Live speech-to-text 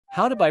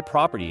How to buy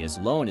property as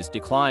loan is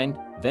declined.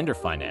 Vendor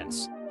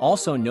finance,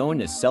 also known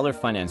as seller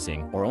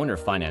financing or owner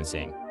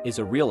financing, is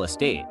a real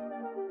estate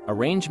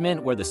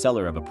arrangement where the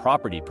seller of a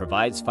property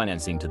provides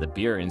financing to the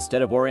buyer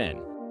instead of or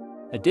in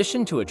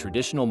addition to a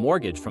traditional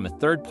mortgage from a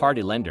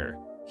third-party lender.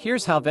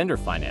 Here's how vendor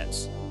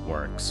finance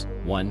works.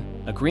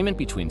 1. Agreement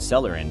between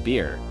seller and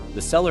buyer.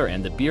 The seller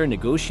and the buyer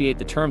negotiate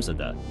the terms of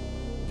the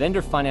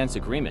vendor finance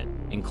agreement,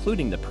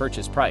 including the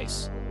purchase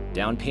price,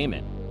 down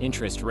payment,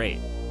 interest rate,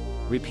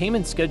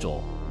 repayment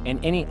schedule,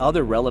 and any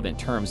other relevant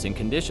terms and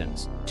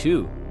conditions.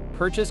 2.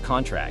 Purchase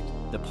contract.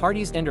 The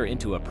parties enter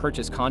into a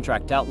purchase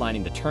contract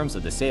outlining the terms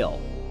of the sale,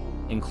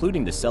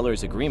 including the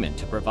seller's agreement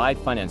to provide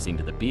financing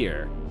to the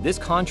buyer. This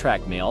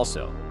contract may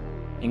also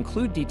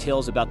include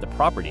details about the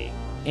property,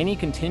 any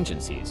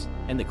contingencies,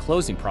 and the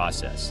closing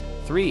process.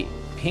 3.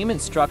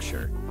 Payment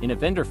structure. In a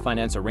vendor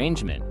finance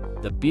arrangement,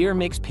 the buyer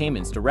makes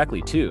payments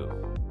directly to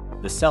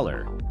the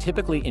seller,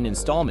 typically in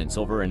installments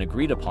over an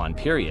agreed-upon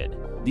period.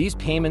 These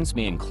payments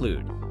may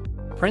include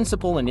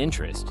principal and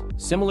interest,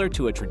 similar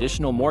to a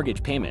traditional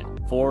mortgage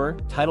payment. 4.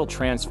 Title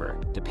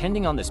transfer.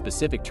 Depending on the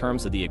specific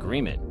terms of the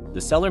agreement, the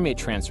seller may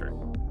transfer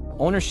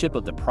ownership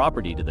of the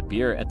property to the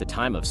buyer at the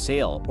time of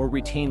sale or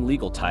retain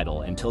legal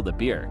title until the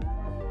buyer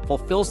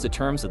fulfills the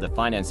terms of the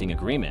financing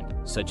agreement,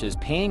 such as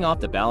paying off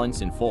the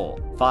balance in full.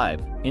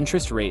 5.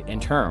 Interest rate and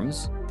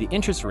terms. The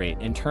interest rate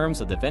and terms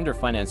of the vendor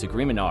finance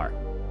agreement are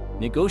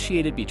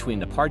negotiated between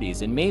the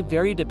parties and may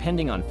vary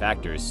depending on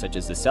factors such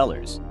as the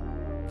seller's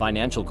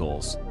financial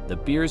goals, the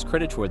buyer's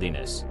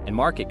creditworthiness, and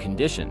market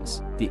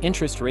conditions. The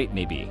interest rate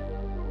may be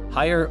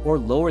higher or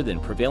lower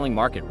than prevailing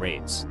market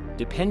rates,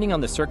 depending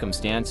on the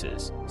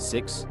circumstances.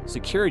 6.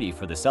 Security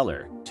for the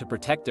seller. To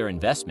protect their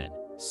investment,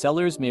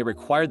 sellers may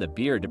require the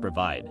buyer to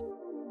provide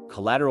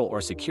collateral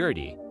or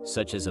security,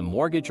 such as a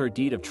mortgage or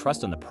deed of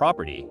trust on the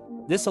property.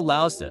 This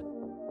allows the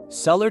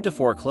seller to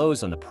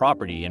foreclose on the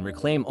property and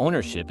reclaim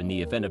ownership in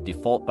the event of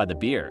default by the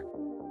buyer.